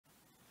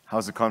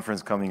How's the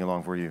conference coming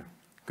along for you?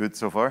 Good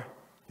so far?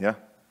 Yeah?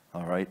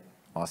 All right,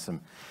 awesome.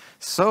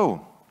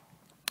 So,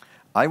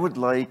 I would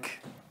like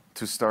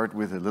to start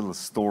with a little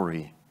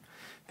story.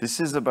 This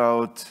is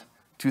about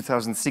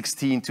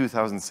 2016,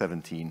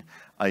 2017.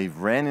 I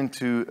ran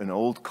into an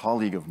old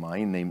colleague of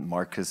mine named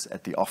Marcus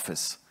at the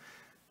office.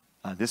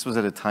 This was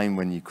at a time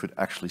when you could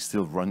actually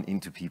still run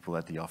into people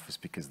at the office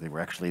because they were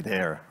actually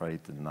there, right?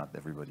 And not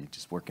everybody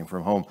just working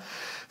from home.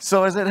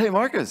 So I said, hey,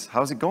 Marcus,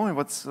 how's it going?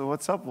 What's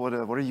up? What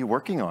are you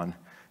working on?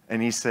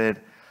 And he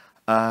said,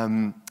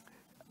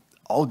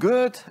 all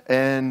good.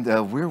 And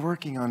we're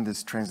working on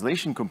this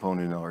translation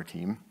component in our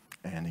team.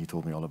 And he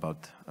told me all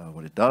about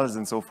what it does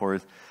and so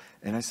forth.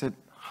 And I said,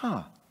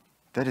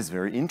 that is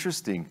very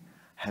interesting.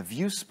 Have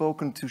you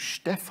spoken to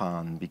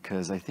Stefan?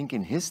 Because I think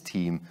in his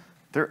team,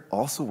 they're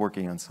also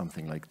working on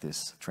something like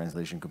this,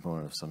 translation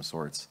component of some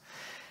sorts.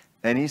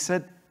 And he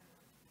said,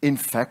 in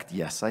fact,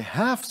 yes, I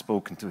have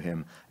spoken to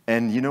him.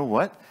 And you know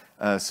what?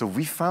 So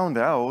we found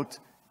out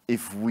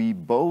if we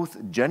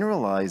both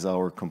generalize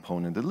our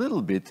component a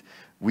little bit,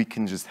 we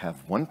can just have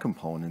one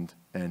component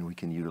and we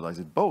can utilize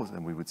it both,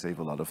 and we would save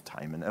a lot of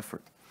time and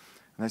effort.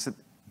 And I said,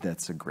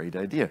 that's a great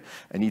idea.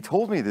 And he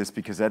told me this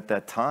because at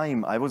that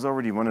time, I was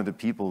already one of the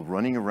people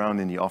running around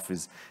in the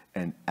office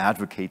and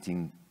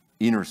advocating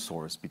inner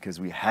source because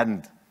we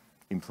hadn't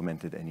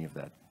implemented any of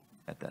that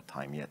at that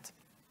time yet.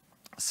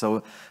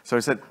 So I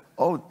said,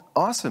 oh,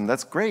 awesome,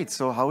 that's great.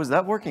 So how is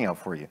that working out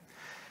for you?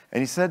 And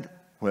he said,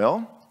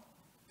 well,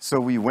 so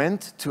we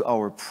went to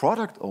our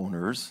product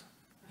owners.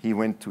 He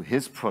went to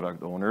his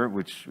product owner,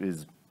 which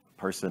is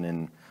a person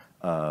in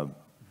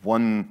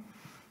one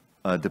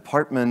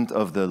department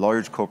of the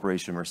large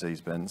corporation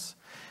Mercedes-Benz.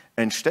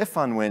 And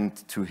Stefan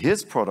went to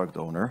his product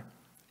owner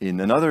in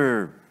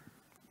another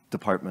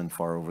department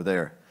far over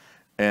there.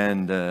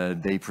 And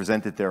they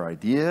presented their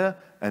idea,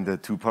 and the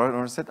two product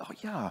owners said, oh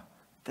yeah,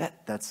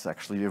 that's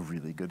actually a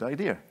really good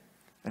idea.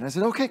 And I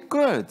said, okay,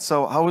 good.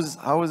 So how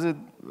is it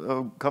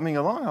coming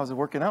along? How's it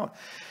working out?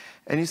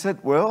 And he said,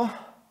 well,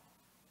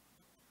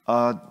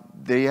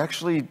 they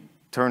actually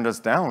turned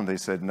us down. They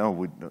said,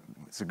 no,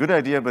 it's a good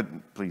idea,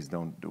 but please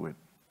don't do it.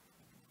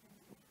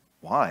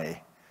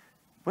 Why?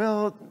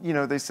 Well, you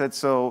know, they said,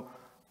 so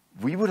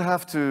we would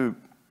have to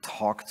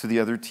talk to the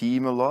other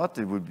team a lot.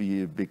 It would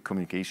be a big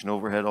communication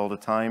overhead all the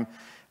time.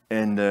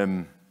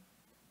 And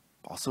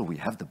also, we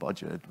have the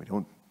budget. We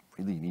don't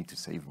really need to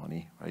save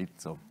money, right?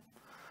 So,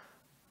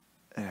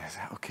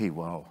 okay,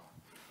 wow.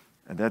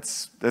 And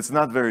that's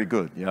not very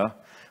good, yeah?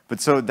 But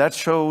so that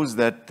shows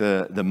that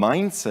the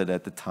mindset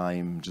at the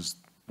time just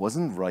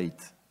wasn't right.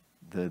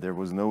 There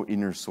was no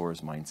inner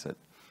source mindset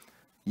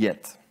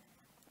yet.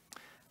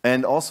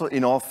 And also,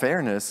 in all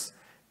fairness,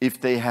 if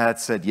they had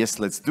said, yes,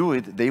 let's do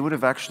it, they would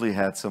have actually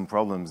had some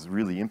problems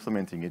really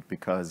implementing it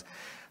because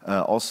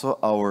also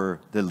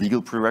the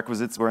legal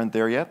prerequisites weren't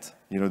there yet.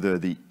 You know,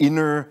 the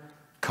inner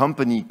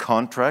company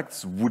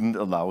contracts wouldn't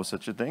allow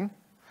such a thing.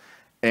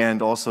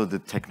 And also the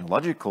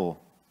technological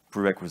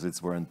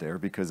prerequisites weren't there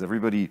because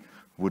everybody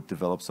would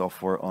develop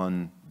software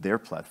on their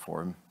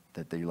platform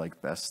that they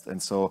like best. And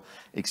so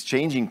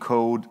exchanging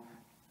code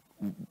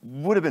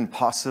would have been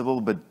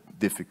possible, but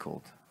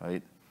difficult,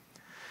 right?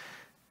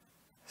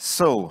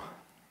 So,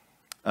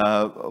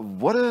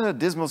 what a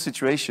dismal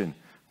situation.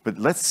 But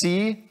let's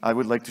see, I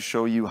would like to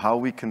show you how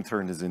we can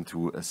turn this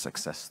into a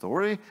success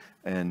story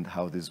and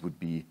how this would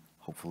be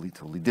hopefully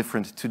totally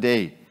different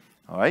today,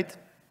 all right?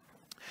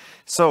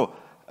 So,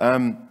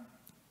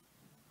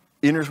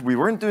 we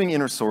weren't doing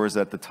inner source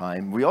at the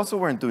time. We also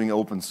weren't doing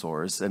open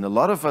source, and a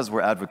lot of us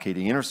were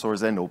advocating inner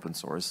source and open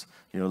source.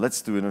 You know,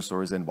 let's do inner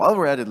source, and while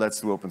we're at it,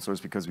 let's do open source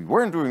because we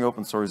weren't doing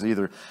open source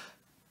either,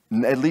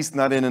 at least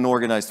not in an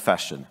organized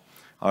fashion.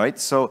 All right,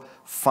 so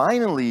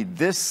finally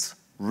this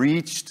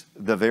reached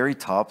the very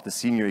top, the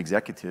senior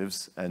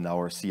executives and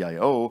our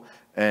CIO,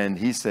 and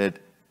he said,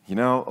 you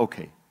know,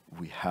 okay,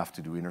 we have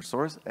to do inner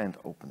source and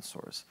open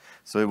source.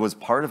 So it was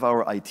part of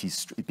our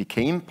it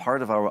became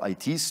part of our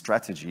IT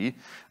strategy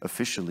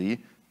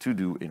officially to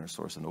do inner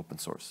source and open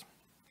source.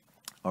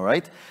 All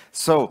right,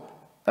 so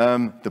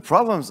the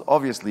problems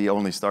obviously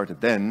only started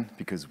then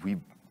because we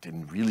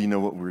didn't really know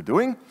what we were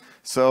doing.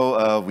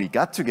 So we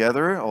got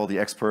together, all the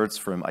experts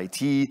from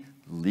IT,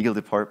 legal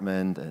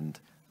department, and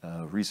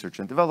research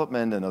and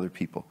development, and other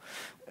people.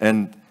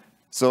 And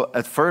so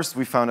at first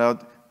we found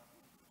out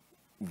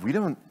we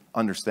don't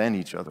understand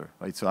each other,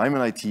 right? So I'm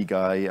an IT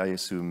guy, I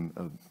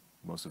assume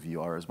most of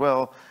you are as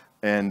well,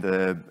 and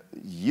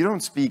you don't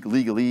speak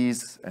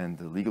legalese, and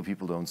the legal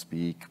people don't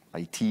speak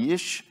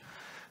IT-ish.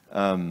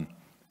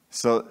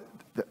 So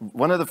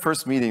one of the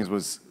first meetings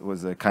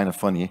was kind of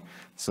funny.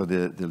 So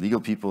the legal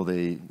people,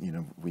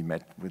 we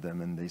met with them,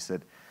 and they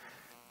said,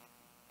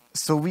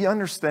 so we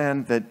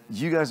understand that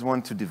you guys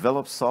want to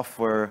develop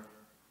software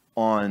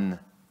on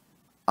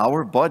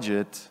our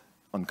budget,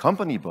 on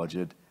company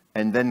budget,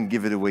 and then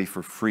give it away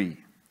for free.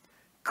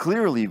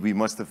 Clearly, we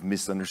must have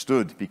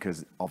misunderstood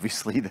because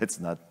obviously that's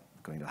not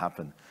going to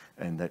happen,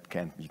 and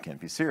you can't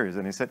be serious.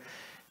 And he said,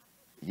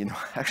 you know,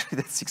 actually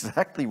that's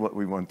exactly what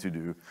we want to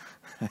do.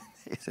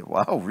 He said,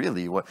 wow,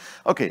 really? What?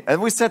 Okay,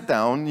 and we sat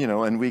down, you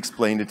know, and we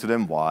explained it to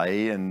them why,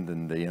 and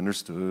then they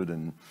understood,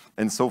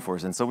 and so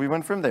forth. And so we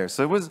went from there.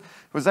 So it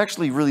was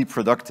actually really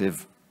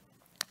productive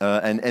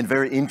and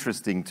very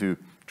interesting to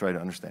try to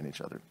understand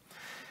each other.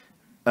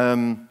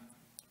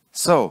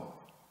 So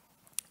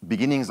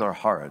beginnings are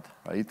hard,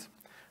 right?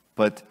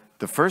 But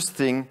the first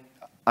thing,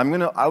 I'm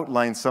going to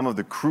outline some of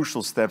the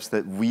crucial steps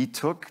that we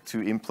took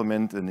to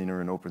implement an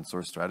inner and open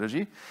source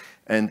strategy.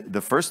 And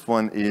the first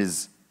one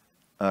is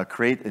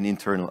create an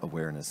internal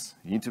awareness.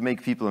 You need to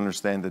make people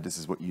understand that this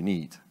is what you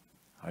need,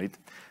 right?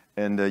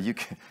 And you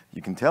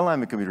can tell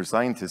I'm a computer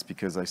scientist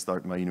because I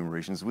start my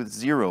enumerations with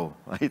 0,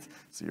 right?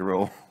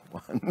 0,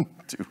 1,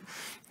 2.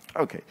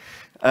 Okay.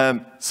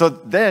 So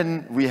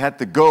then we had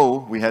to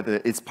go,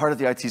 it's part of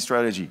the IT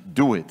strategy,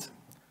 do it.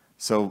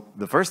 So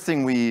the first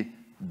thing we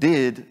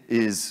did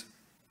is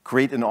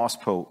create an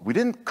OSPO. We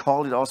didn't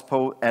call it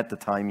OSPO at the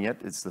time yet.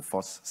 It's the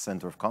FOSS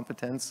Center of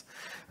Competence.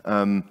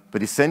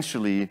 But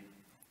essentially,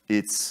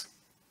 it's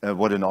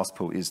what an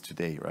OSPO is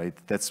today, right?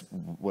 That's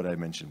what I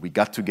mentioned. We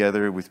got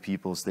together with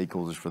people,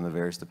 stakeholders from the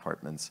various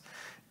departments,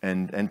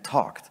 and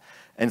talked.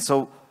 And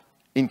so,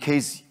 in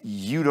case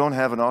you don't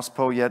have an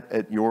OSPO yet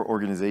at your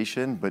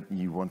organization, but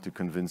you want to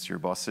convince your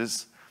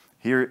bosses,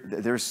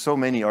 there's so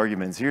many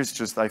arguments. Here's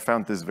just, I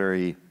found this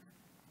very,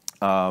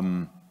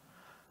 I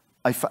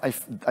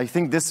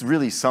think this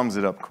really sums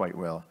it up quite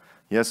well.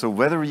 Yeah, so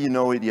whether you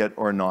know it yet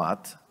or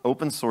not,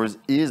 open source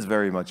is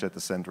very much at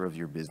the center of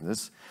your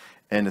business,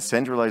 and a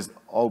centralized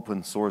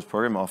open source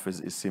program office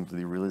is simply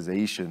the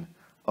realization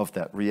of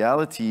that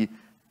reality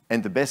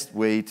and the best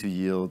way to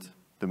yield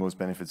the most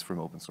benefits from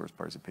open source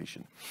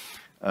participation.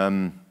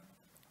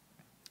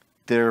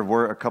 There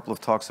were a couple of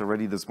talks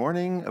already this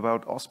morning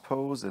about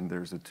OSPOs, and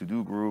there's a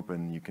to-do group,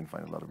 and you can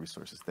find a lot of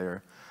resources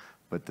there.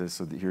 But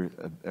so here,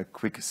 a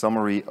quick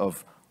summary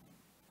of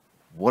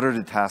what are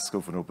the tasks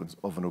of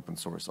an open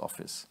source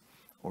office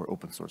or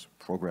open source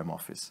program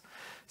office.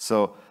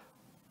 So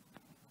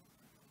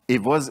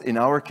it was, in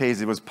our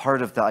case, it was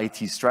part of the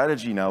IT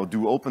strategy now,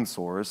 do open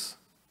source,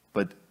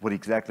 but what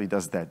exactly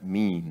does that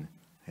mean?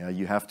 Yeah,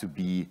 you have to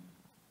be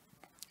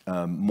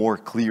more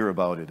clear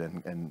about it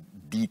and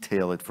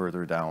detail it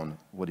further down,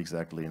 what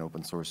exactly an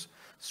open source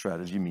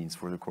strategy means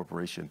for the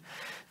corporation.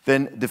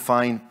 Then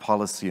define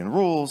policy and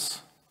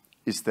rules,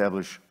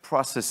 establish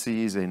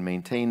processes and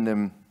maintain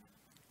them,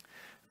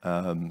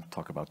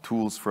 talk about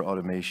tools for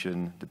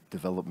automation,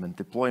 development,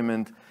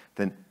 deployment,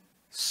 then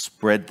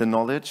spread the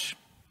knowledge,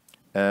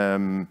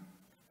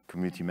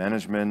 community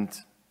management,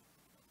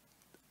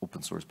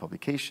 open source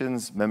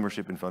publications,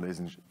 membership in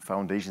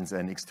foundations,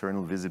 and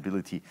external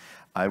visibility.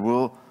 I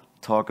will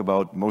talk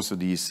about most of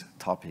these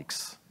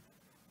topics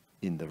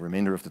in the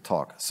remainder of the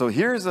talk. So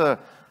here's a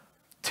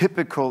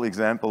typical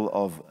example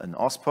of an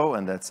OSPO,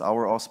 and that's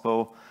our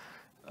OSPO.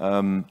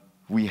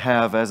 We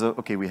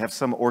have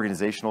some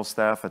organizational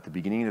staff at the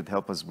beginning that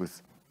help us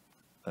with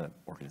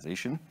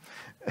organization.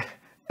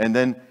 And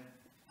then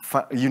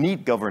you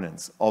need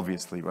governance,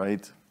 obviously,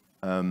 right?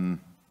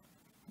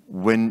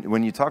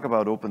 When you talk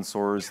about open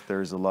source, there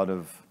are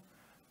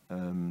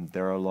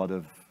a lot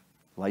of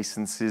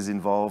licenses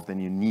involved,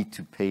 and you need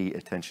to pay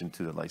attention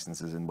to the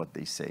licenses and what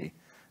they say.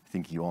 I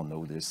think you all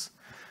know this.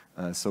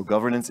 So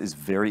governance is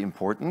very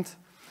important.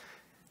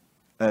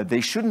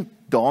 They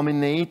shouldn't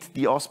dominate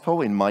the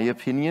OSPO, in my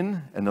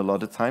opinion, and a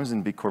lot of times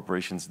in big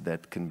corporations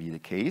that can be the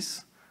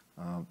case.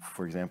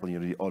 For example,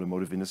 the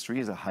automotive industry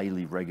is a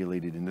highly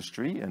regulated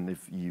industry, and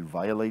if you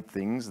violate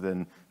things,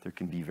 then there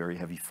can be very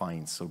heavy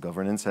fines. So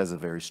governance has a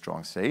very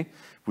strong say,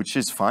 which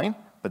is fine,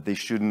 but they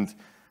shouldn't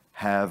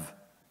have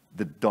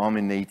the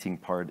dominating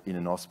part in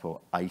an OSPO,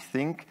 I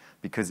think,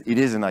 because it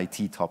is an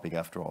IT topic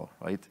after all,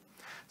 right?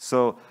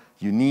 So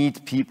you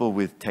need people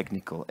with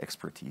technical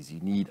expertise.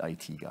 You need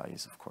IT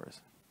guys, of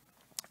course.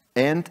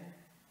 And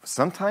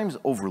sometimes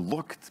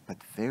overlooked,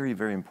 but very,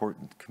 very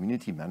important,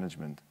 community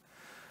management.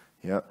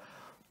 Yeah.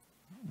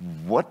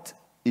 What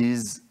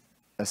is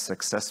a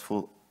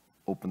successful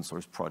open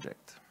source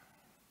project?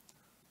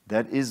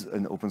 That is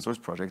an open source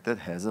project that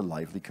has a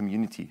lively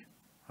community,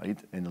 right?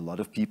 And a lot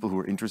of people who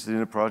are interested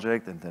in a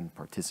project and then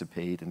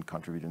participate and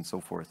contribute and so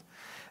forth.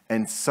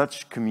 And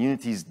such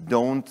communities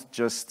don't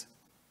just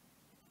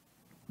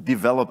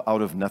develop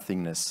out of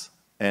nothingness.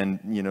 And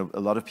a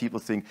lot of people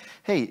think,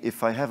 hey,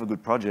 if I have a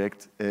good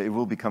project, it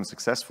will become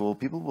successful.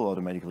 People will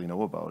automatically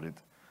know about it,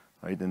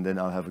 right? And then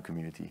I'll have a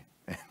community.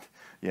 And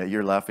yeah,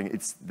 you're laughing.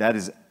 That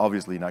is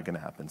obviously not going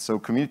to happen. So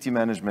community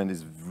management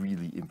is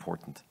really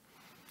important.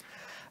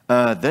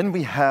 Then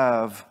we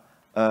have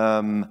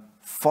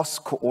FOSS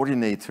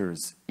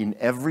coordinators in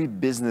every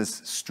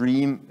business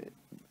stream,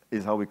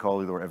 is how we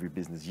call it, or every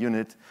business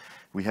unit.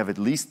 We have at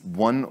least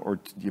one or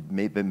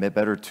maybe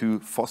better two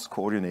FOSS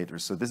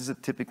coordinators. So this is a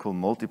typical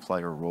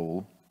multiplier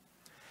role.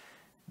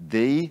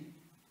 They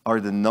are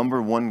the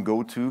 #1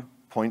 go-to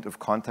point of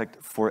contact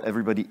for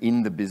everybody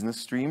in the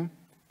business stream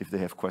if they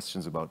have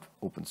questions about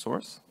open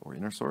source or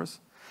inner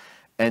source.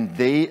 and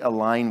they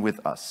align with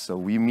us. So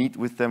we meet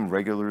with them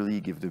regularly,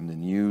 give them the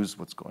news,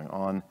 what's going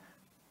on,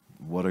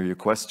 what are your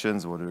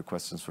questions, what are the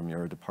questions from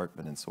your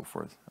department, and so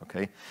forth,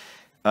 okay?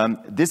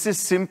 This is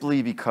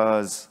simply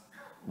because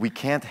we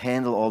can't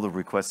handle all the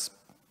requests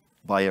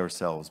by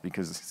ourselves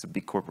because it's a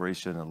big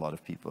corporation, a lot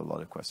of people, a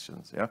lot of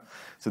questions, yeah?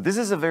 So this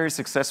is a very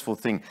successful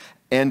thing.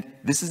 And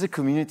this is a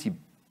community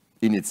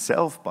in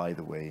itself, by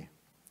the way,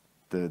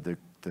 the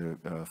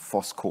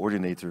FOSS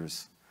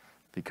coordinators,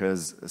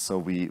 because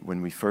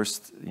when we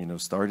first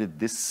started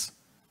this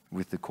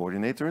with the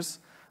coordinators,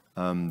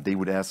 they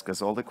would ask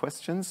us all the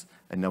questions,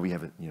 and now we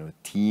have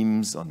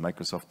Teams on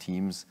Microsoft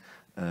Teams,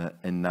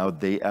 and now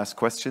they ask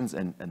questions,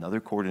 and another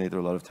coordinator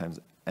a lot of times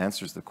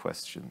answers the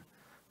question,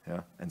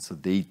 yeah, and so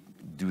they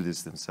do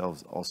this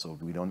themselves also.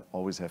 We don't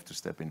always have to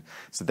step in,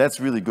 so that's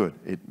really good.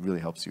 It really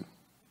helps you.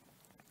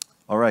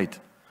 All right.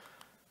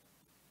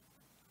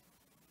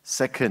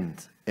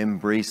 Second,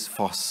 embrace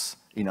FOSS.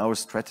 In our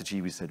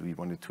strategy, we said we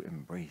wanted to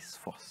embrace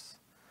FOSS.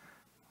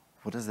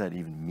 What does that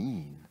even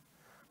mean?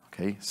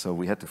 Okay, so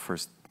we had to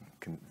first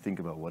think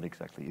about what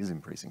exactly is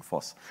embracing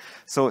FOSS.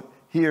 So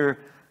here,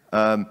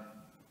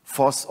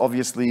 FOSS,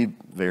 obviously,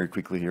 very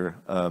quickly here,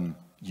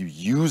 you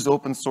use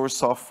open source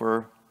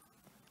software.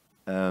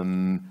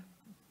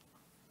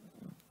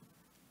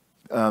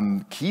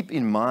 Keep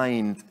in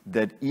mind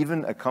that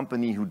even a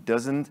company who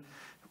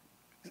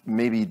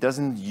maybe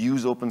doesn't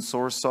use open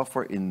source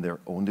software in their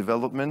own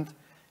development,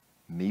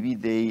 maybe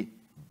they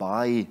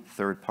buy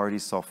third-party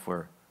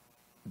software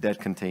that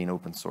contain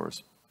open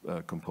source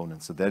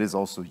components. So that is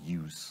also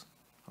use.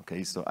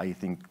 Okay, so I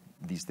think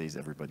these days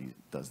everybody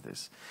does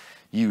this.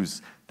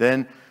 Use.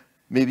 Then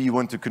maybe you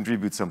want to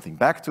contribute something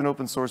back to an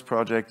open source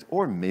project,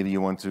 or maybe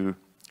you want to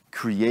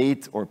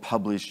create or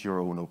publish your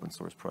own open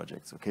source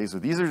projects. Okay, so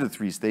these are the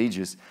three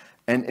stages.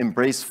 And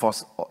embrace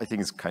FOSS, I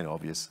think it's kind of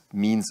obvious,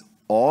 means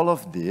all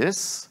of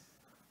this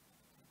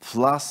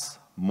plus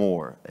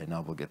more. And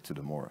now we'll get to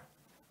the more.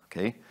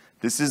 Okay,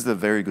 this is the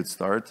very good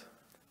start,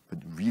 but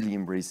really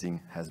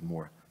embracing has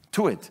more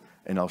to it.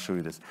 And I'll show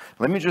you this.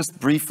 Let me just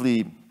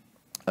briefly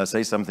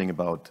say something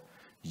about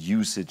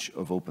usage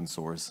of open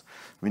source.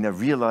 I mean, I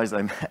realize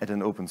I'm at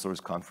an open source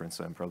conference,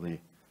 so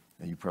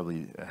you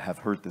probably have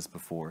heard this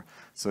before.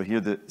 So here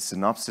the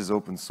Synopsys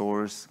open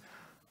source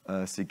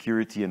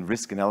security and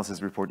risk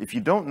analysis report. If you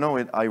don't know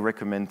it, I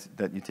recommend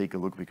that you take a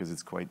look because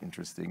it's quite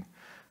interesting.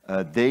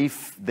 They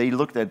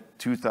looked at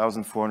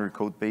 2,400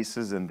 code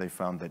bases, and they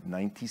found that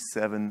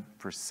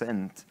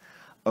 97%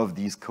 of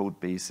these code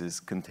bases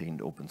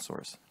contained open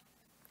source.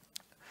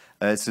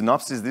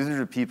 Synopsys, these are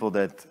the people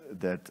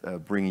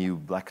that bring you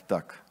Black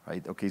Duck,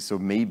 right? Okay, so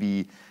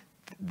maybe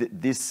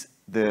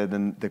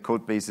the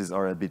code bases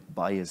are a bit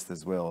biased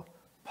as well,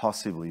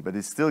 possibly, but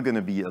it's still going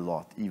to be a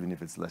lot, even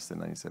if it's less than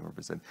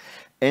 97%.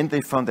 And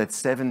they found that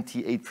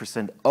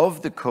 78%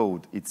 of the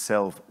code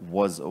itself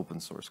was open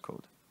source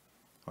code,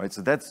 right?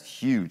 So that's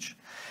huge.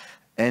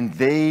 And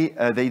they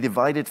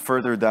divide it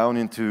further down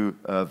into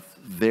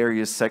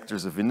various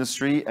sectors of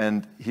industry.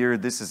 And here,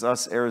 this is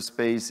us,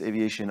 aerospace,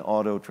 aviation,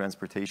 auto,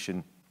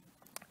 transportation,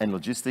 and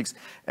logistics.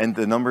 And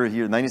the number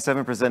here,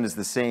 97% is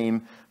the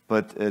same,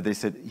 but they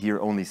said here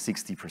only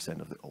 60%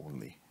 of the,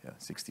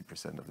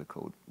 60% of the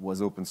code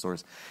was open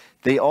source.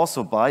 They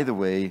also, by the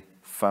way,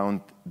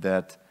 found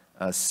that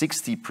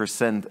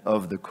 60%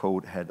 of the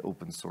code had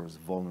open source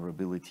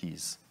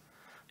vulnerabilities.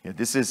 Yeah,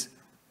 this is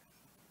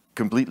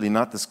completely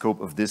not the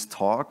scope of this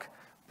talk,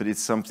 but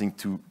it's something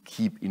to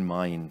keep in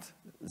mind.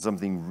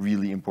 Something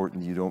really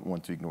important. You don't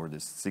want to ignore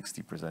this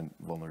 60%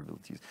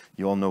 vulnerabilities.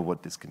 You all know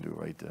what this can do,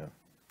 right?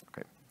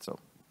 Okay, so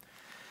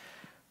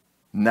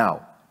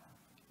now,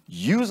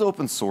 use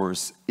open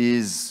source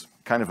is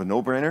kind of a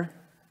no-brainer,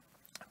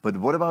 but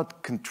what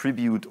about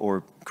contribute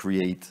or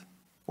create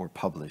or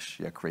publish?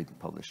 Yeah, create and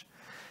publish.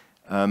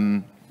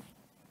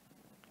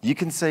 You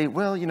can say,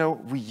 well,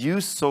 we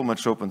use so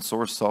much open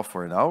source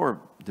software in our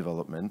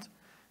development,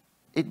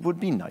 it would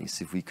be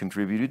nice if we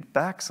contributed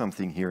back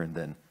something here and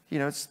then.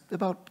 It's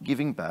about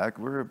giving back.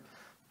 We're a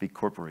big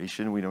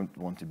corporation. We don't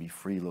want to be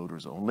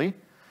freeloaders only.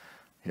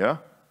 Yeah?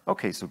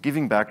 Okay, so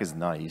giving back is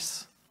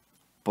nice,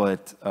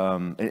 but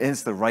and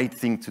it's the right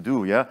thing to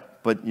do, yeah?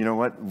 But you know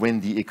what? When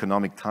the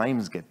economic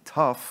times get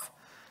tough,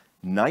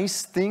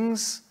 nice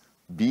things,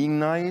 being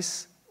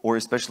nice, or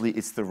especially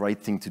it's the right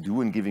thing to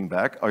do and giving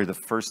back are the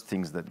first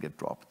things that get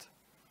dropped.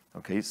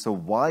 Okay, so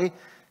why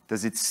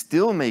does it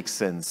still make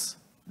sense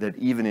that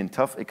even in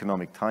tough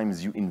economic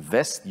times you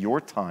invest your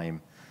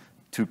time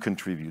to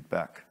contribute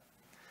back?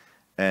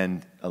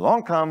 And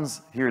along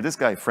comes here this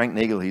guy, Frank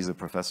Nagel. He's a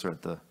professor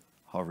at the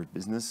Harvard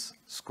Business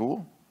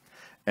School,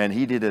 and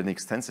he did an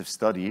extensive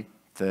study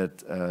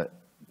that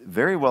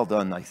very well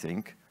done, I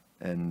think,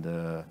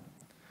 and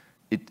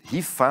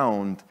he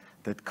found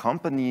that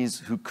companies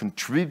who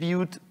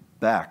contribute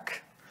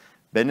back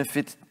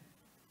benefit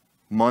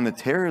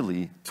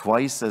monetarily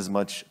twice as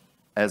much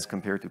as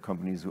compared to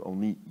companies who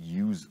only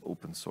use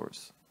open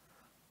source,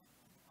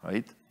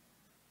 right?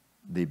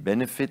 They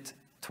benefit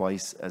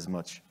twice as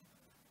much.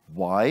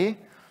 Why?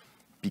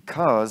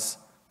 Because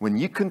when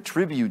you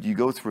contribute, you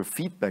go through a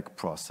feedback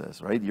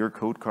process, right? Your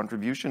code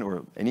contribution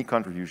or any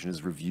contribution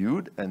is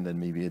reviewed, and then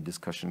maybe a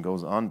discussion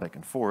goes on back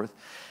and forth.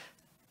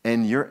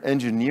 And your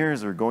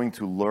engineers are going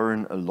to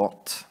learn a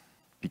lot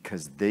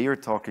because they are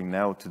talking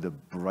now to the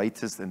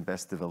brightest and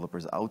best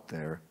developers out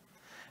there.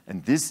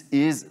 And this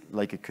is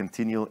like a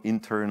continuous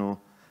internal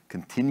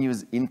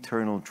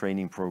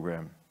training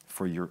program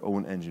for your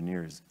own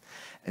engineers.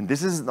 And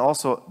this is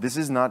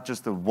not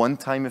just a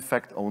one-time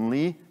effect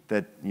only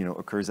that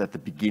occurs at the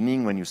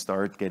beginning when you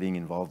start getting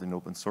involved in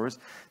open source.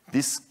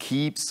 This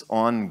keeps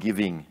on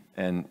giving,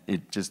 and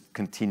it just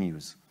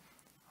continues.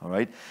 All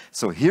right,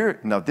 so here,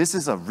 now this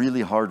is a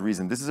really hard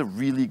reason. This is a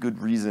really good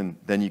reason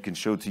then you can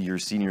show to your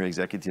senior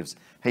executives,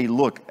 hey,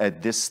 look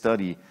at this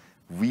study.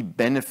 We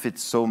benefit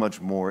so much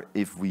more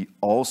if we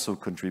also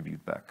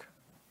contribute back,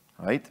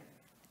 right?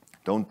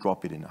 Don't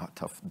drop it in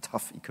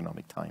tough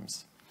economic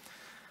times.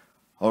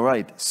 All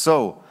right,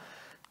 so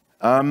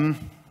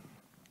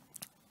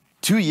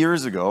 2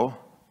 years ago,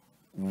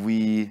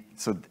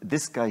 so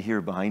this guy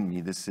here behind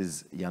me, this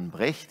is Jan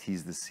Brecht.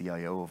 He's the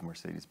CIO of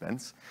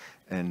Mercedes-Benz.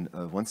 And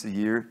once a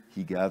year,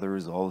 he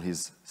gathers all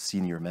his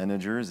senior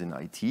managers in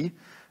IT.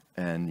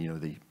 And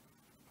they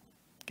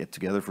get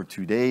together for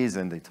 2 days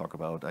and they talk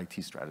about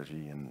IT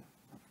strategy and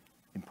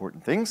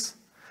important things.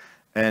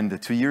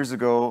 And 2 years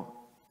ago,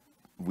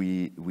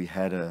 we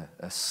had a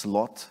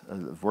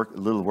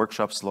little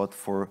workshop slot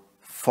for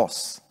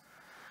FOSS.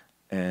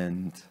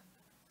 And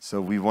so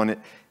we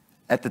wanted...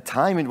 At the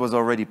time, it was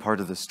already part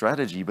of the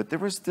strategy, but there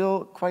were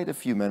still quite a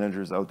few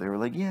managers out there who were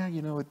like, yeah,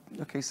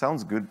 okay,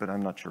 sounds good, but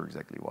I'm not sure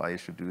exactly why I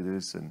should do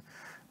this, and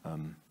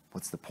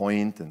what's the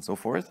point, and so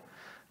forth.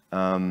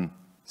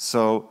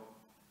 So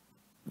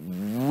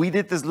we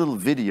did this little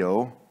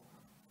video.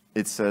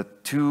 It's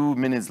 2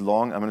 minutes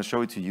long. I'm going to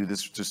show it to you.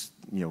 This just,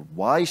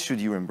 why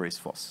should you embrace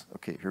FOSS?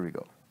 Okay, here we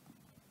go.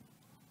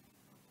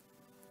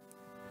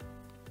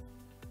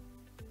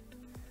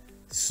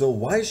 So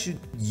why should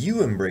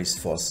you embrace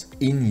FOSS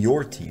in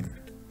your team?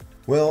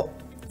 Well,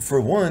 for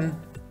one,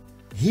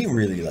 he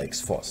really likes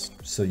FOSS,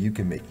 so you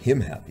can make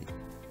him happy.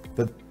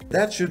 But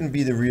that shouldn't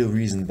be the real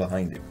reason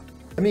behind it.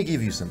 Let me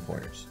give you some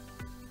pointers.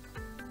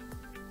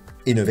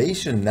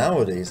 Innovation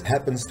nowadays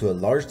happens to a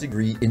large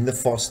degree in the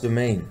FOSS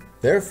domain.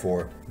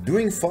 Therefore,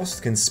 doing FOSS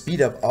can speed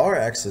up our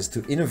access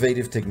to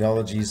innovative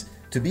technologies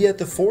to be at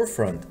the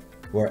forefront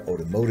where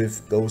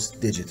automotive goes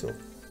digital.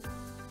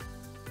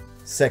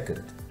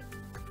 Second,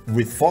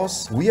 with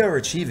FOSS, we are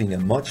achieving a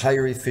much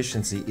higher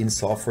efficiency in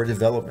software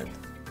development.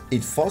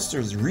 It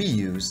fosters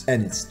reuse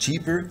and it's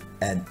cheaper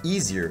and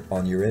easier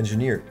on your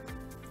engineer.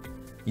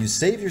 You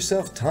save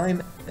yourself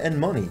time and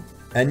money,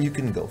 and you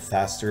can go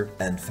faster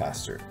and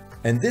faster.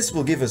 And this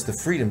will give us the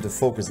freedom to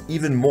focus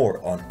even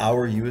more on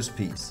our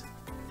USPs.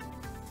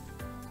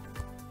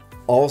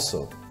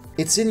 Also,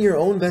 it's in your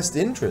own best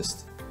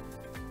interest.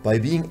 By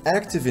being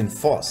active in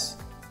FOSS,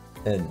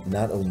 and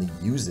not only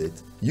use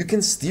it, you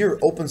can steer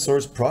open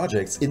source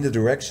projects in the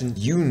direction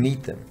you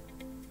need them.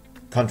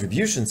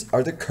 Contributions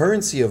are the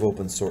currency of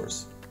open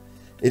source.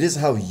 It is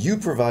how you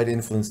provide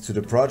influence to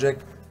the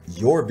project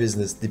your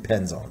business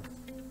depends on.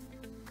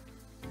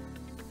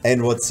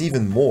 And what's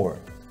even more,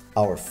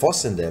 our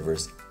FOSS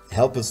endeavors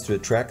help us to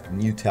attract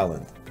new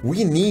talent.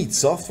 We need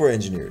software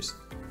engineers.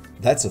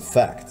 That's a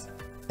fact.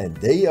 And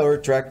they are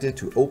attracted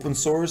to open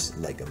source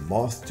like a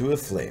moth to a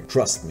flame.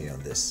 Trust me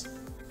on this.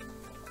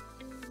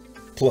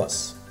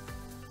 Plus,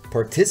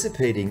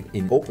 participating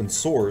in open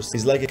source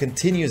is like a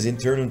continuous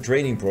internal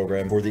training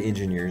program for the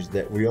engineers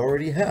that we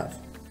already have,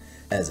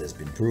 as has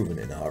been proven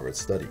in a Harvard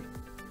study.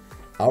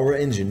 Our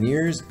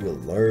engineers will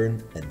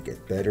learn and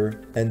get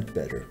better and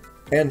better.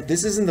 And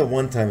this isn't a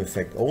one-time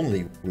effect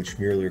only, which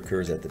merely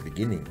occurs at the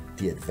beginning.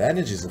 The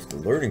advantages of the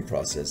learning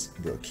process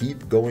will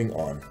keep going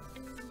on,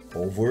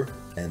 over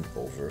and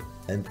over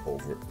and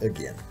over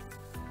again.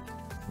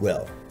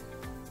 Well,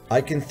 I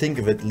can think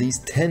of at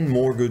least 10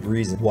 more good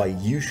reasons why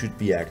you should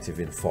be active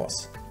in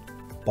FOSS.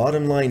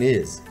 Bottom line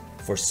is,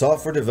 for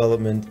software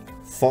development,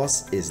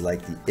 FOSS is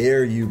like the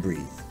air you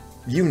breathe.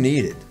 You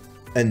need it,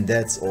 and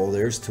that's all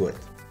there is to it.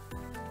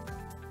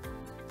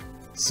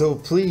 So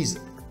please,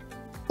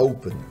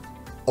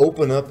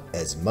 open up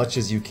as much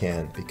as you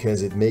can,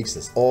 because it makes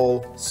us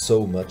all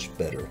so much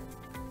better.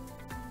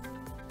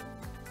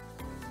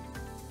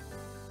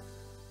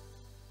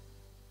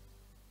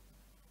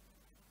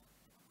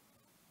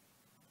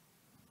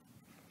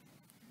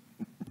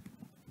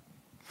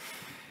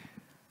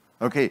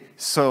 Okay,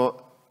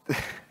 so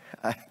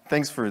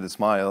thanks for the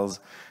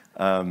smiles.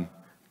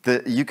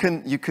 You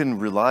can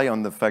rely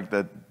on the fact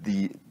that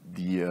the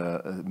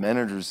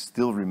managers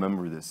still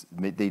remember this.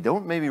 They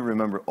don't maybe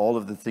remember all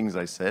of the things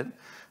I said,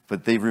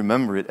 but they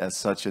remember it as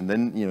such, and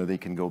then they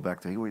can go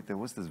back to, hey, wait, there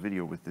was this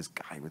video with this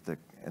guy with the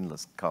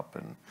endless cup,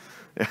 and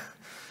yeah.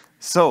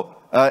 So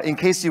in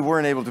case you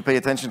weren't able to pay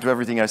attention to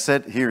everything I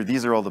said, here,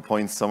 these are all the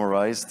points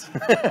summarized.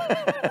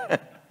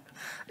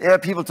 Yeah,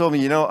 people told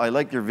me, I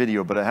liked your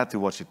video, but I had to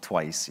watch it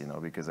twice,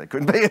 because I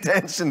couldn't pay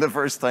attention the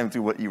first time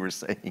to what you were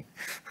saying.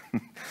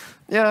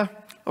 Yeah,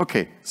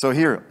 Okay, so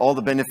here, all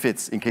the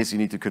benefits in case you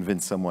need to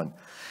convince someone.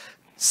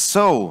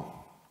 So,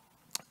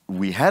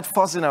 we had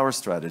FOSS in our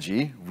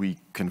strategy, we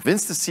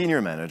convinced the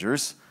senior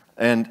managers,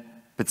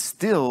 but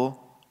still,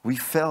 we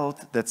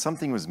felt that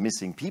something was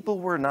missing. People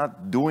were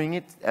not doing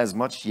it as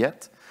much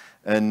yet,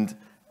 and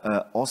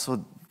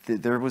also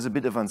there was a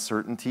bit of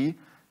uncertainty.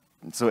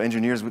 So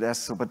engineers would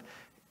ask, but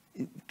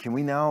can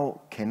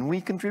we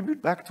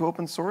contribute back to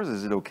open source?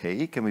 Is it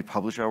okay? Can we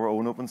publish our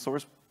own open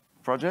source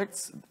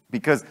projects?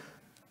 Because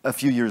a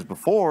few years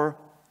before,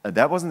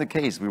 that wasn't the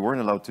case. We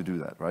weren't allowed to do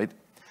that, right?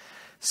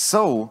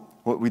 So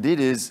what we did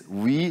is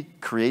we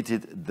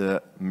created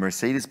the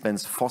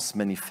Mercedes-Benz FOSS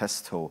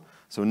Manifesto.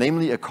 So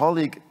namely, a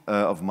colleague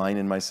of mine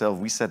and myself,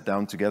 we sat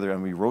down together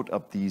and we wrote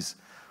up these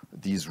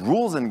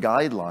rules and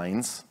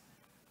guidelines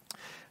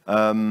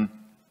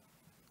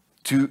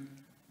to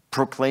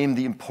proclaim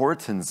the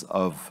importance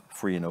of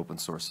free and open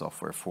source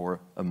software for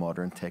a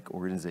modern tech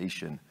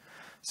organization.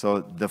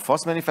 So the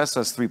FOSS Manifesto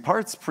has 3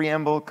 parts: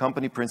 preamble,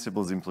 company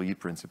principles, employee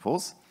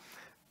principles.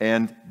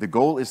 And the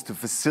goal is to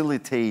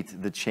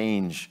facilitate the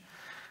change,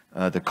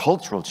 the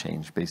cultural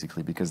change,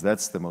 basically, because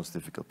that's the most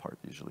difficult part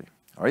usually.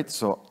 All right,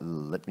 so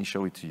let me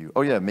show it to you.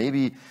 Oh yeah,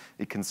 maybe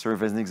it can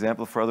serve as an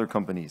example for other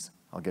companies.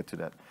 I'll get to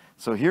that.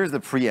 So here's the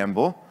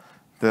preamble.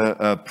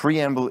 The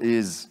preamble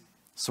is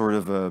sort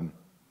of a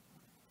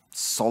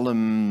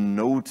solemn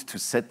note to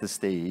set the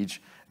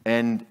stage.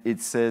 And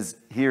it says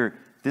here,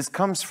 this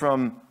comes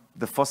from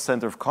the FOSS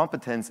Center of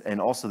Competence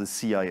and also the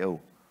CIO.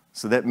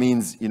 So that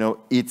means, you know,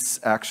 it's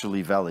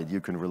actually valid.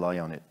 You can rely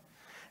on it.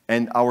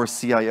 And our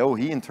CIO,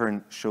 he in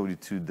turn showed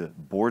it to the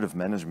board of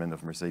management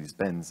of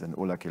Mercedes-Benz, and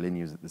Ola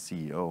Kelenius, the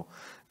CEO,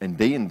 and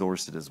they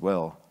endorsed it as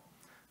well,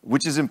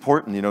 which is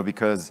important, you know,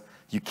 because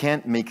you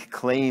can't make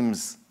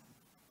claims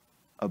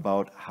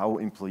about how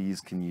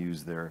employees can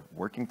use their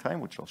working time,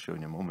 which I'll show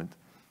in a moment,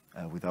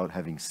 without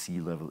having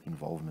C-level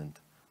involvement,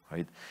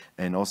 right?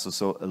 And also,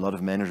 so a lot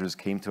of managers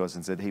came to us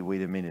and said, hey,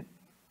 wait a minute,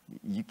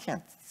 you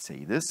can't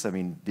say this. I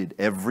mean, did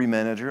every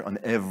manager on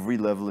every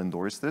level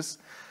endorse this?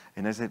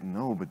 And I said,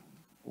 no, but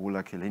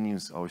Ola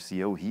Kelenius, our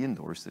CEO, he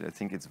endorsed it. I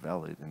think it's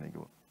valid. And they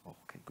go, oh,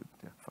 okay, good,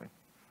 yeah, fine.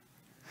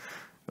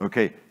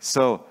 Okay,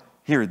 so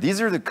here, these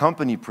are the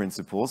company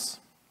principles.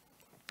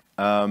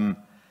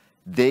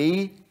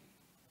 They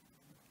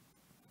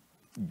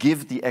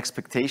give the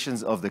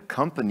expectations of the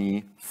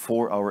company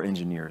for our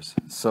engineers.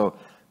 So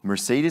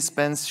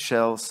Mercedes-Benz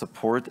shall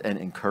support and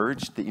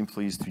encourage the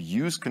employees to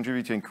use,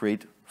 contribute to, and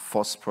create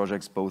FOSS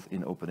projects both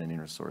in open and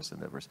inner source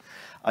endeavors.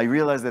 I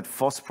realize that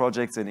FOSS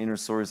projects and inner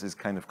source is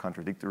kind of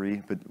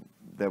contradictory, but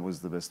that was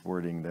the best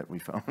wording that we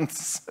found,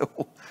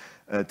 so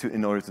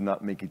in order to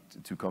not make it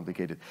too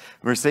complicated.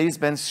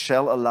 Mercedes-Benz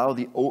shall allow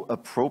the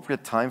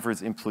appropriate time for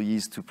its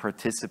employees to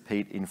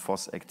participate in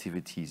FOSS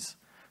activities.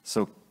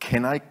 So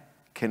can I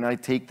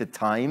take the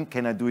time?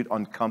 Can I do it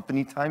on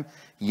company time?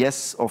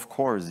 Yes, of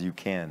course you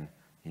can,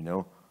 you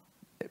know.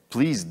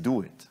 Please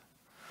do it.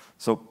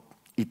 So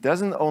it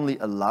doesn't only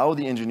allow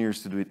the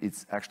engineers to do it, it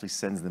actually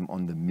sends them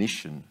on the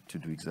mission to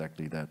do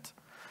exactly that.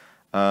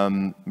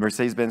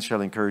 Mercedes-Benz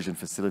shall encourage and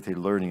facilitate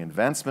learning and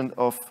advancement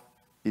of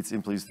its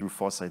employees through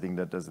FOSS. I think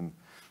that doesn't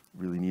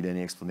really need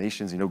any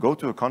explanations. You know, go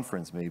to a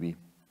conference maybe.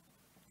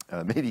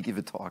 Maybe give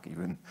a talk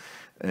even.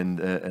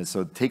 And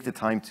so take the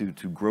time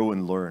to grow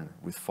and learn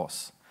with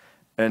FOSS.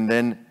 And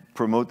then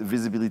promote the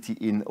visibility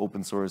in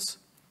open source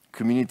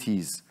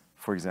communities.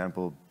 For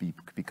example,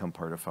 become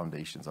part of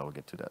foundations. I will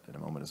get to that in a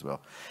moment as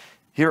well.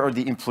 Here are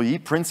the employee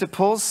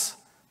principles.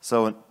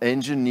 So an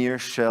engineer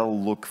shall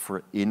look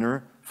for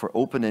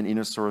open and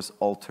inner source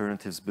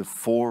alternatives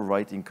before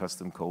writing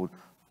custom code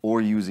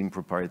or using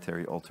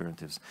proprietary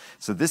alternatives.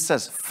 So this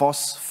says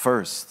FOSS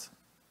first,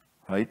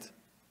 right?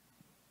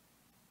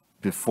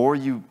 Before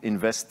you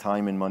invest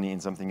time and money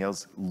in something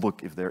else,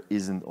 look if there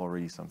isn't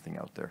already something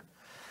out there.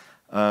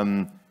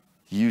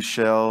 You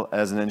shall,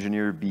 as an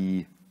engineer,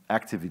 be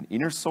active in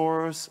inner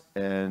source,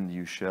 and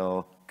you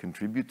shall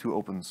contribute to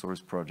open source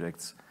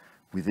projects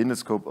within the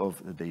scope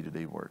of the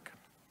day-to-day work.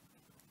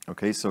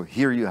 Okay, so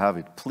here you have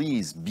it.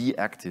 Please be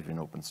active in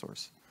open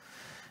source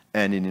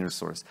and in inner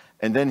source.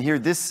 And then here,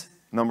 this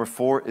number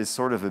 4 is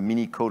sort of a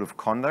mini code of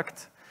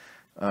conduct.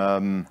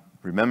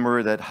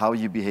 Remember that how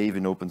you behave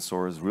in open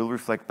source will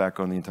reflect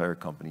back on the entire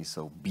company,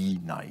 so be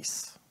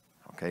nice.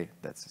 Okay,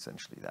 that's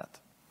essentially that.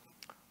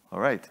 All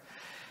right.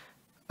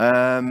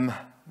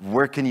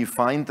 Where can you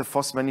find the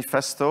FOSS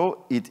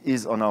Manifesto? It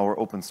is on our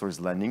open source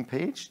landing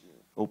page,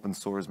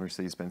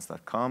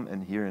 opensourcemercedes-benz.com,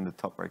 and here in the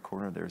top right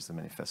corner there's the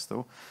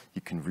manifesto.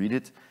 You can read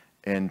it,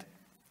 and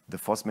the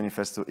FOSS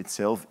Manifesto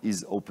itself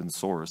is open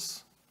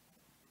source,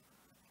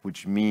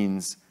 which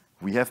means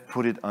we have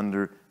put it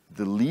under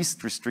the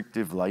least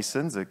restrictive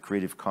license, a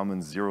Creative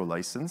Commons 0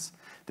 license.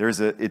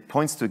 It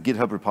points to a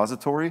GitHub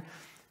repository.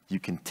 You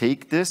can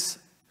take this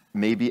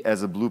maybe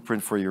as a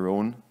blueprint for your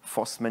own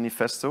FOSS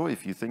Manifesto,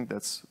 if you think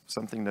that's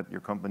something that your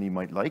company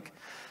might like.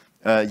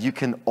 You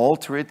can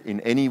alter it in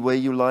any way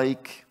you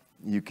like.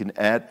 You can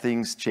add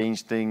things,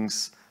 change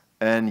things,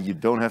 and you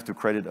don't have to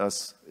credit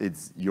us.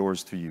 It's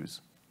yours to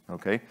use.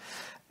 okay?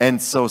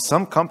 And so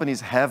some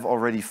companies have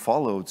already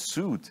followed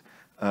suit.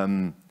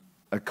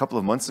 A couple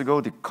of months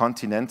ago, the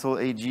Continental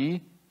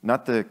AG,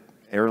 not the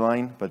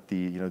airline, but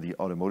the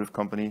automotive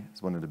company,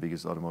 it's one of the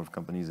biggest automotive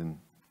companies in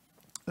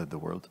the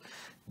world.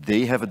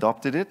 They have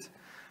adopted it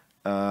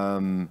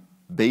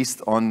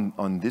based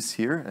on this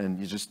here, and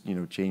you just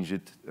change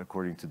it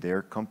according to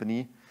their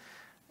company.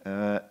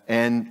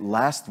 And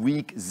last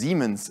week,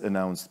 Siemens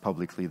announced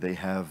publicly they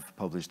have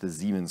published the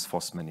Siemens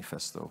FOSS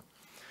Manifesto.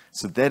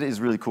 So that is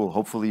really cool.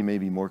 Hopefully,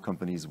 maybe more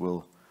companies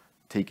will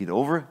take it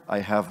over. I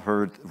have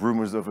heard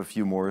rumors of a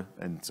few more,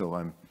 and so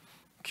I'm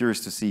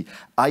curious to see.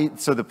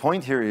 So the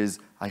point here is,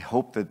 I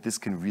hope that this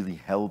can really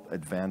help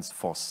advance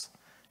FOSS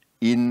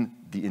in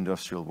the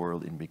industrial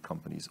world, in big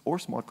companies or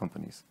small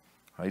companies,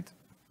 right?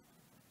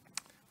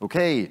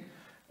 Okay,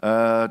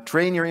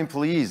 train your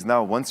employees.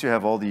 Now, once you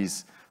have all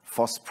these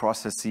FOSS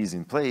processes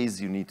in place,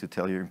 you need to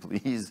tell your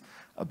employees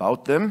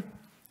about them.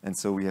 And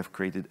so we have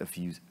created a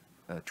few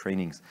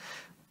trainings.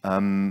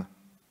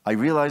 I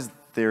realized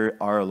there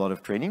are a lot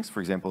of trainings,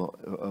 for example,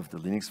 of the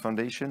Linux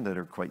Foundation that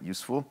are quite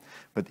useful.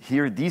 But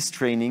here, these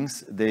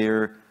trainings,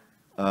 they're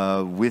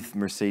with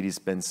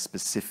Mercedes-Benz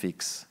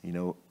specifics,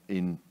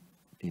 in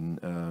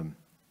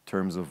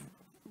terms of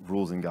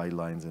rules and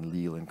guidelines and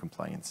legal and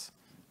compliance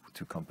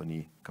to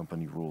company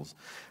rules.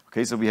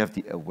 Okay, so we have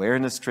the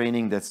awareness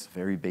training. That's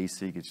very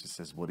basic. It just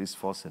says what is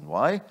FOSS and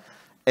why.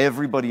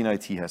 Everybody in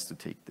IT has to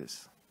take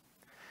this.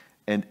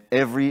 And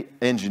every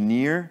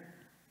engineer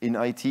in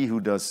IT who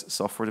does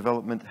software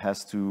development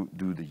has to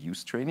do the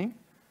use training.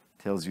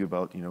 Tells you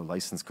about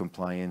license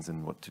compliance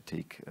and what to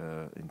take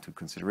into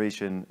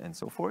consideration and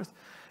so forth.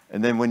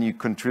 And then when you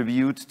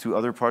contribute to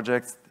other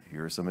projects,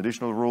 here are some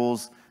additional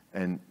rules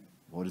and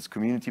what is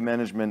community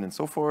management and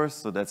so forth.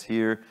 So that's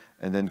here.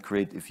 And then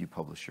create if you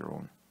publish your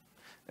own.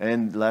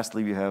 And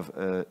lastly, we have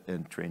a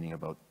training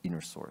about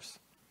inner source.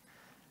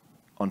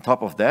 On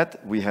top of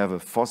that, we have a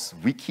FOSS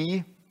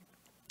wiki,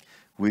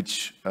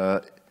 which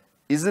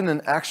isn't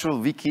an actual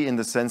wiki in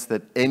the sense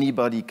that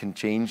anybody can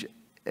change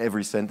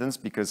every sentence,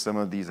 because some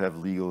of these have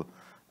legal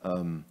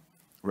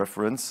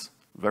references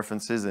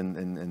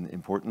and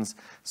importance.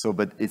 So,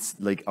 but it's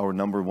like our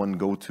 #1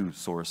 go-to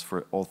source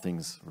for all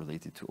things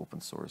related to open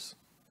source.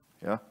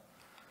 Yeah.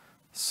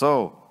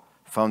 So,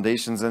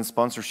 foundations and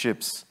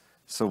sponsorships.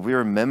 So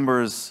we're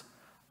members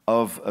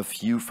of a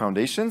few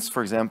foundations.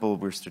 For example,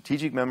 we're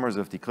strategic members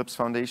of the Eclipse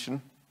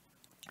Foundation,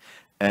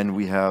 and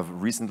we have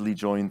recently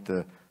joined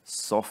the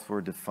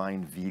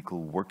Software-Defined Vehicle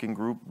Working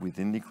Group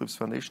within the Eclipse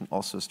Foundation,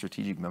 also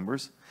strategic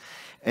members.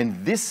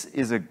 And this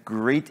is a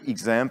great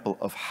example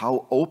of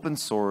how open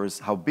source,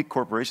 how big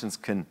corporations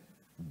can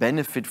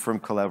benefit from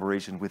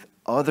collaboration with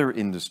other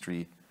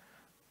industry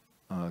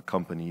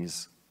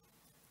companies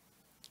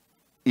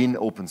in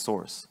open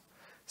source.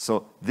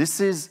 So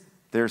there's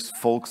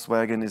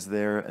Volkswagen is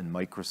there, and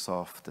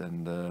Microsoft,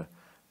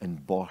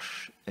 and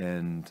Bosch,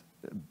 and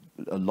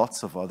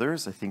lots of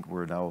others. I think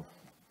we're now,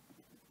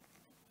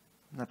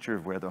 I'm not sure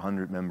if we're at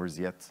 100 members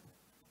yet.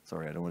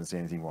 Sorry, I don't want to say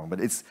anything wrong, but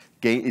it's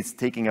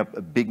taking up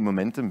a big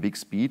momentum, big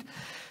speed.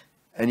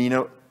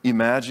 And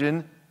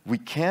imagine we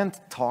can't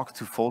talk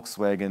to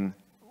Volkswagen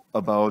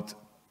about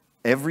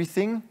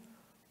everything,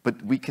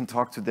 but we can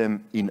talk to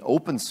them in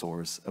open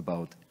source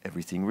about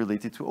everything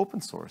related to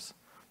open source.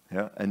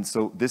 Yeah, and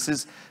so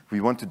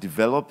we want to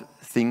develop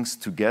things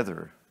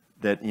together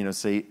that,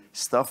 say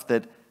stuff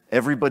that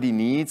everybody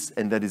needs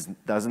and that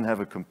doesn't have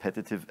a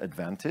competitive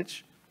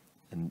advantage,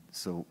 and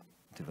so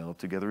develop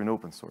together in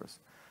open source,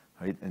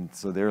 right? And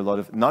so there are a lot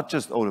of, not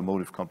just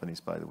automotive companies,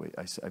 by the way.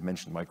 I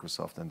mentioned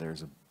Microsoft, and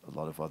there's a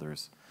lot of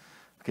others.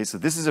 Okay, so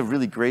this is a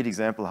really great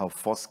example how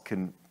FOSS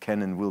can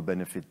and will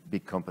benefit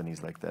big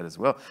companies like that as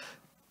well.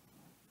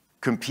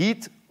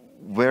 Compete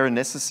where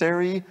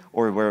necessary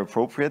or where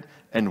appropriate,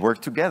 and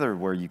work together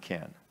where you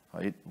can,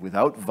 right?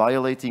 Without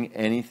violating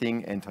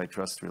anything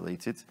antitrust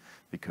related,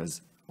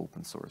 because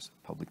open source,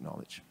 public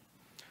knowledge.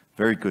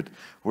 Very good.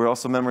 We're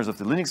also members of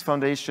the Linux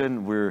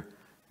Foundation. We're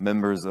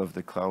members of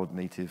the Cloud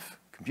Native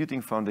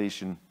Computing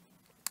Foundation.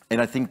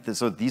 And I think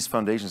so these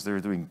foundations,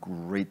 they're doing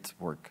great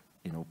work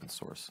in open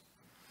source.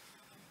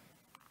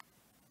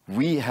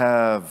 We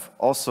have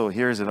also,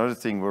 here's another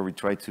thing where we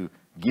try to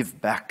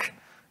give back,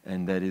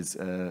 and that is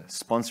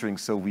sponsoring.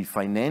 So we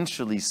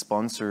financially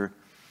sponsor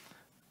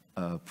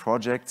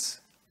projects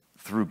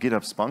through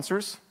GitHub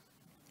sponsors.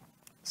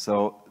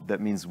 So that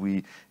means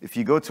if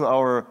you go to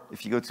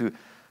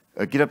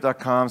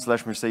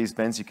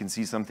github.com/Mercedes-Benz, you can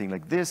see something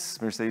like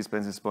this.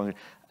 Mercedes-Benz is sponsored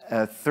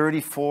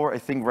 34, I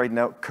think right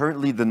now.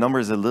 Currently the number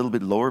is a little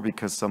bit lower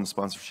because some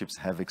sponsorships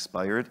have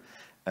expired.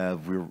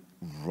 We're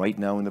right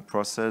now in the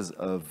process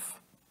of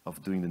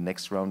doing the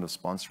next round of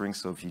sponsoring.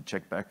 So if you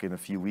check back in a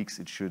few weeks,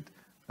 it should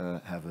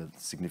have a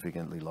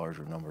significantly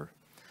larger number.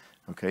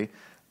 Okay.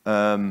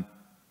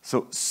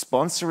 So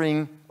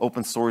sponsoring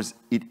open source,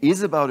 it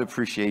is about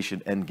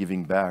appreciation and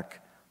giving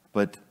back,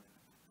 but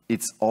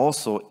it's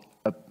also,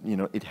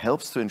 it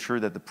helps to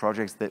ensure that the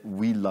projects that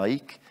we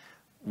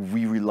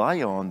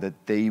rely on,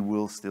 that they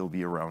will still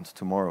be around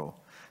tomorrow.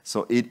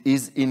 So it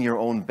is in your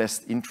own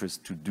best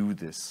interest to do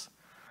this,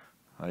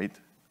 right?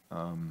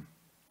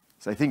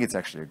 So I think it's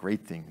actually a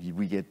great thing.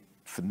 We get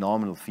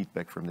phenomenal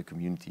feedback from the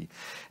community.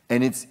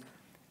 And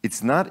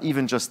it's not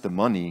even just the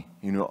money.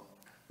 You know,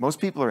 most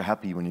people are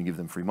happy when you give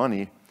them free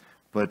money,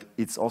 but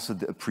it's also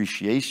the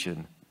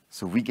appreciation.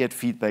 So we get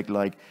feedback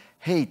like,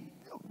 hey,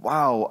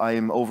 wow, I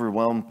am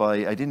overwhelmed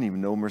by, I didn't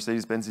even know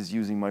Mercedes-Benz is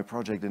using my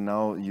project, and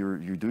now you're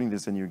doing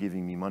this and you're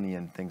giving me money,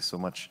 and thanks so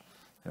much.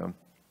 Yeah.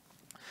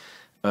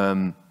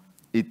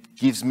 It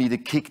gives me the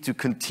kick to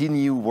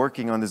continue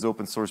working on this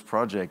open source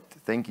project.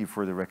 Thank you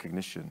for the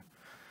recognition.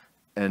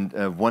 And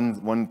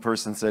one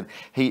person said,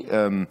 hey,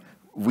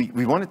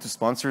 we wanted to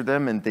sponsor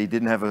them, and they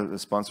didn't have a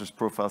sponsor's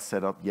profile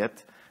set up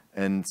yet.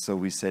 And so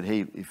we said,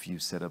 hey, if you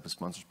set up a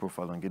sponsor's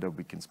profile on GitHub,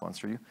 we can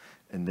sponsor you.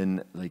 And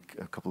then like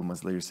a couple of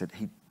months later said,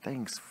 hey,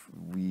 thanks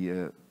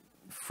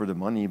for the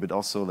money, but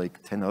also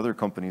like 10 other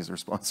companies are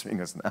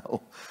sponsoring us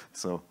now.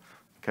 So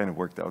it kind of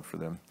worked out for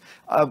them.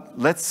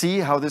 Let's see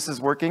how this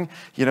is working.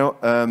 You know,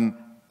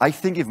 I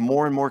think if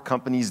more and more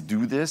companies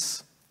do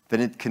this, then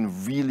it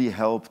can really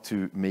help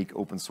to make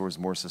open source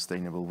more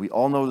sustainable. We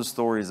all know the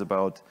stories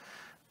about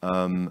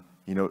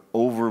you know,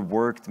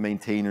 overworked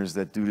maintainers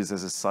that do this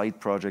as a side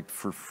project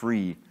for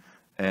free,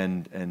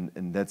 and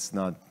that's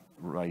not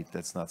right,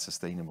 that's not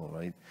sustainable,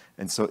 right?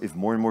 And so if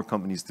more and more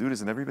companies do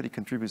this and everybody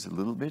contributes a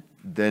little bit,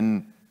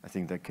 then I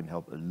think that can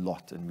help a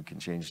lot, and we can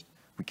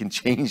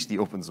change the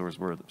open source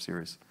world. I'm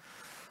serious.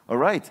 All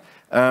right,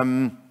 let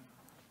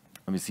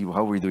me see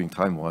how we're doing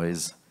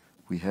time-wise.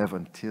 We have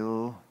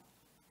until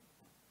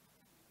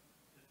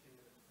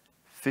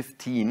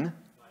 15.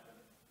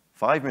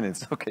 5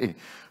 minutes, okay,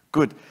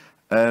 good.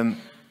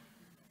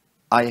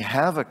 I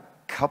have a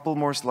couple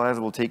more slides.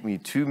 It will take me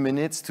 2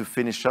 minutes to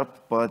finish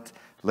up, but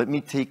let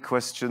me take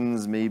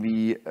questions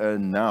maybe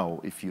now,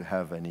 if you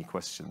have any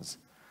questions.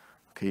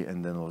 Okay,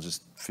 and then I'll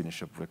just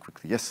finish up real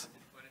quickly. Yes?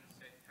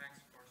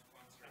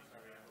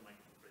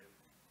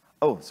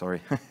 Oh,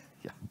 sorry.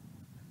 Yeah.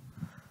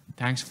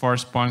 Thanks for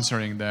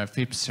sponsoring the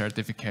FIPS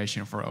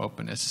certification for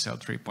OpenSSL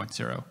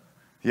 3.0.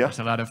 Yeah. There's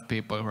a lot of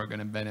people who are going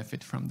to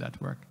benefit from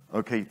that work.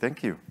 Okay,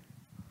 thank you.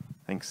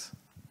 Thanks.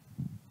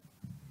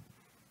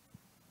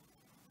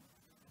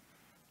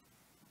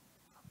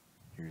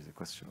 Here's a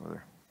question over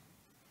there.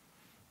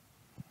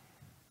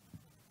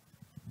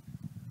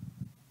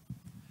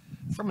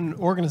 From an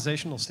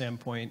organizational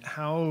standpoint,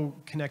 how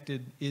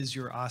connected is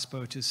your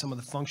OSPO to some of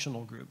the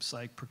functional groups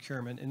like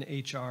procurement and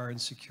HR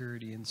and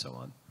security and so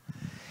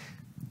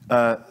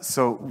on?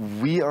 So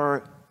we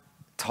are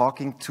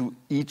talking to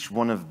each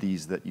one of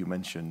these that you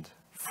mentioned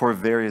for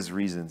various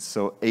reasons.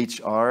 So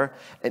HR,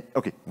 and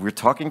okay, we're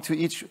talking to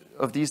each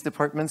of these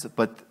departments,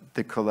 but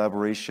the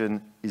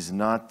collaboration is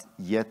not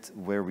yet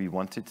where we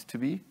want it to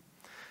be.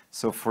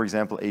 So for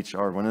example,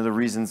 HR, one of the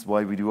reasons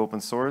why we do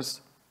open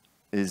source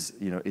is,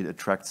 you know, it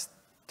attracts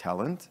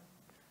talent,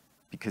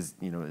 because,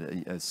 you know,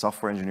 a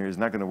software engineer is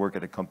not going to work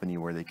at a company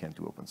where they can't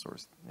do open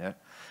source. Yeah.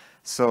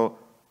 So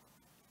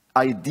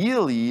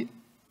ideally,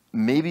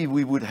 maybe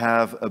we would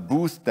have a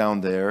booth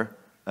down there.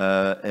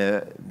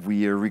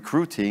 We are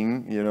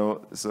recruiting, you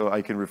know, so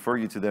I can refer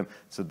you to them.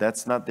 So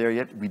that's not there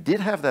yet. We did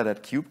have that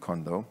at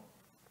KubeCon though.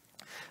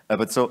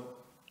 But so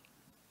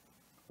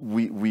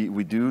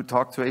we do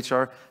talk to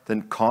HR,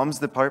 then comms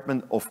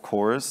department, of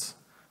course,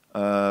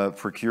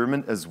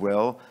 procurement as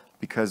well,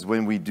 because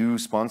when we do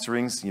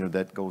sponsorings, you know,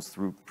 that goes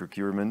through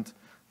procurement.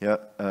 Yeah,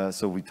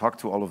 so we talk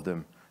to all of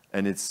them,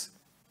 and it's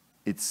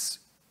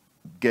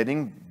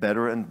getting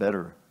better and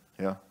better.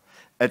 Yeah.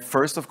 At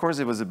first, of course,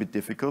 it was a bit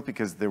difficult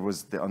because there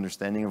was the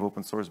understanding of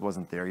open source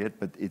wasn't there yet,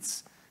 but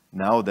it's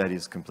now that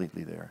is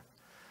completely there.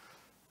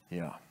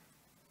 Yeah.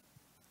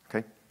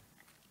 Okay.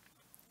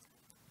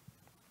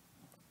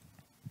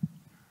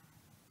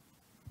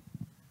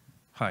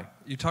 Hi.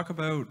 You talk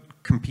about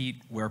compete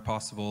where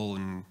possible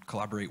and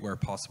collaborate where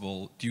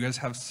possible. Do you guys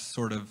have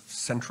sort of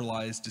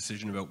centralized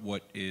decision about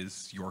what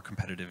is your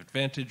competitive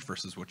advantage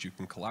versus what you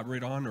can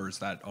collaborate on, or is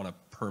that on a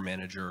per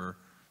manager,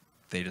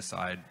 they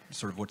decide?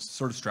 Sort of what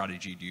sort of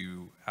strategy do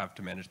you have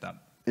to manage that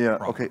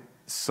problem? Okay.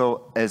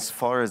 So as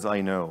far as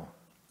I know,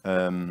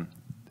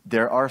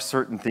 there are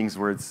certain things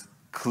where it's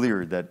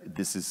clear that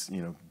this is,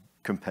 you know,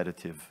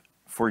 competitive.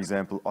 For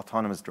example,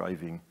 autonomous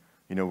driving.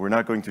 You know, we're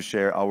not going to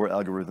share our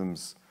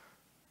algorithms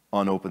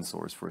on open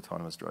source for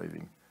autonomous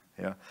driving.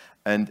 Yeah.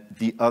 And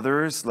the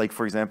others, like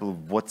for example,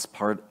 what's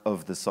part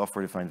of the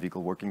software-defined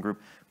vehicle working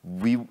group,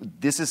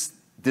 this is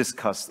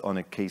discussed on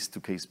a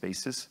case-to-case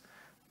basis.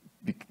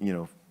 You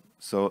know,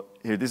 so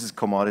here, this is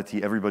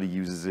commodity, everybody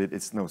uses it,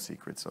 it's no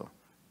secret, so,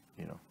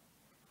 you know.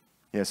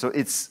 Yeah, so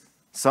it's,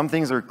 some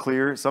things are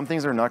clear, some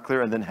things are not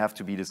clear and then have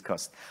to be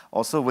discussed.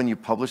 Also, when you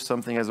publish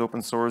something as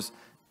open source,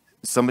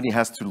 somebody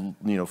has to,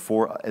 you know,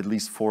 at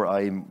least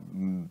 4i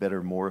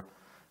better more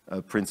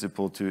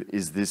principle to,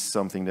 is this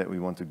something that we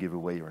want to give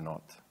away or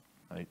not,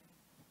 right?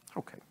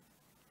 Okay.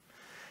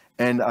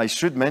 And I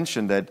should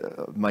mention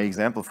that my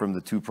example from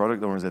the two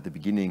product owners at the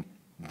beginning,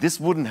 this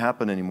wouldn't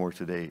happen anymore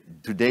today.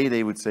 Today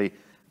they would say,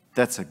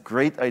 that's a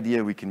great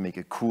idea. We can make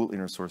a cool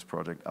inner source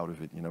project out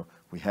of it. You know,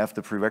 we have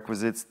the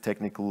prerequisites,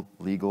 technical,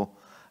 legal,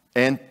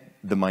 and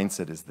the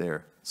mindset is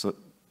there. So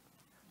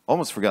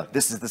almost forgot,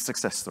 this is the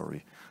success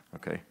story,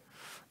 okay?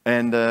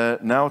 And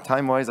now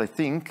time-wise, I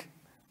think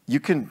you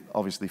can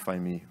obviously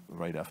find me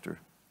right after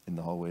in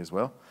the hallway as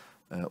well,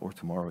 or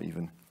tomorrow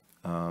even.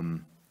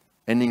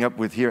 Ending up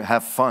with here,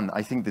 have fun.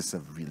 I think this is a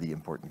really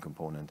important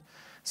component.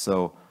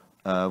 So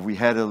we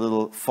had a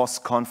little FOSS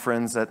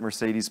conference at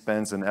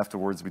Mercedes-Benz, and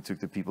afterwards we took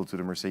the people to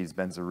the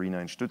Mercedes-Benz arena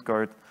in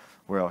Stuttgart,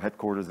 where our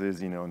headquarters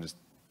is, you know, and just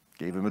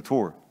gave them a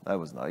tour. That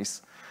was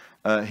nice.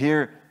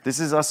 Here, this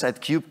is us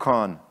at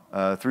KubeCon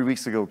 3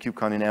 weeks ago,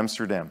 KubeCon in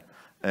Amsterdam.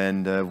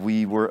 And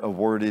we were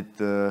awarded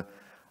the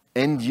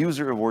End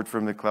User Award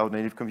from the Cloud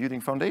Native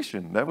Computing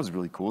Foundation. That was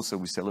really cool, so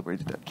we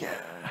celebrated that.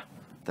 Yeah,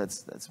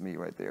 that's me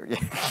right there,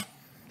 yeah.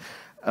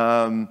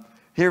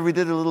 Here we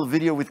did a little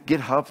video with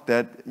GitHub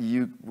that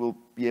you will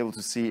be able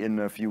to see in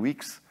a few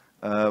weeks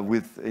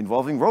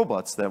involving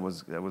robots. That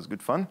was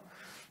good fun.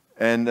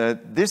 And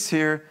this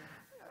here,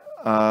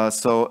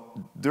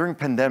 so during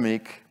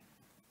pandemic,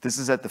 this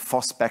is at the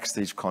FOSS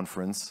Backstage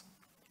conference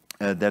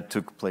that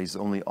took place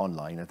only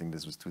online. I think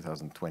this was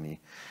 2020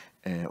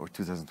 or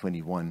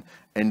 2021.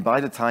 And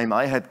by the time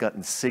I had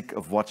gotten sick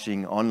of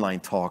watching online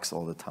talks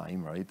all the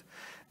time, right?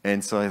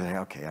 And so I thought,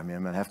 okay, I mean,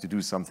 I'm gonna have to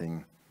do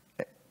something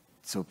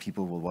so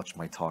people will watch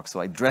my talk.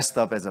 So I dressed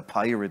up as a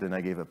pirate and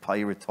I gave a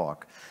pirate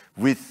talk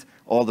with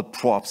all the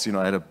props. You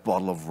know, I had a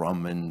bottle of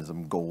rum and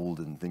some gold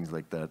and things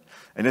like that.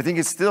 And I think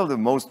it's still the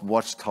most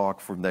watched talk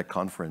from that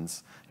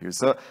conference here.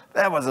 So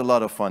that was a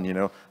lot of fun, you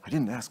know. I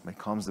didn't ask my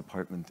comms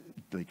department,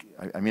 like,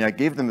 I mean, I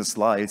gave them the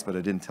slides, but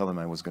I didn't tell them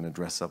I was going to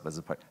dress up as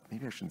a pirate.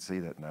 Maybe I shouldn't say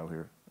that now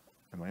here.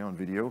 Am I on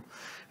video?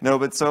 No,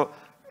 but so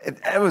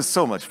it was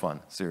so much fun,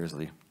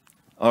 seriously.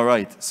 All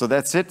right, so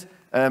that's it.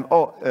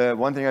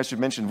 One thing I should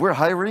mention, we're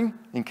hiring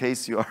in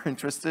case you are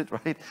interested,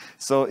 right?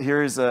 So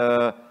here's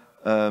a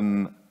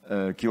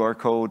QR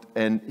code,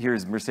 and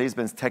here's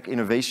Mercedes-Benz Tech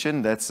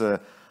Innovation. That's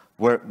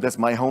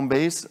my home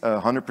base,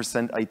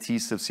 100% IT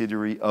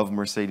subsidiary of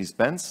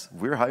Mercedes-Benz.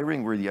 We're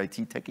hiring, we're the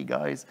IT techie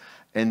guys,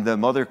 and the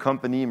mother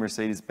company,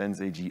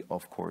 Mercedes-Benz AG,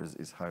 of course,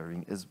 is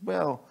hiring as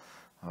well.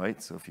 All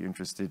right, so if you're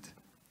interested,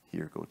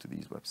 here, go to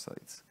these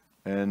websites.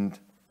 And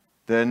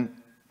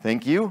then,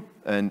 thank you,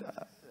 and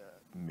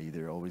may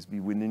there always be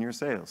wind in your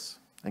sails.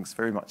 Thanks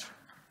very much.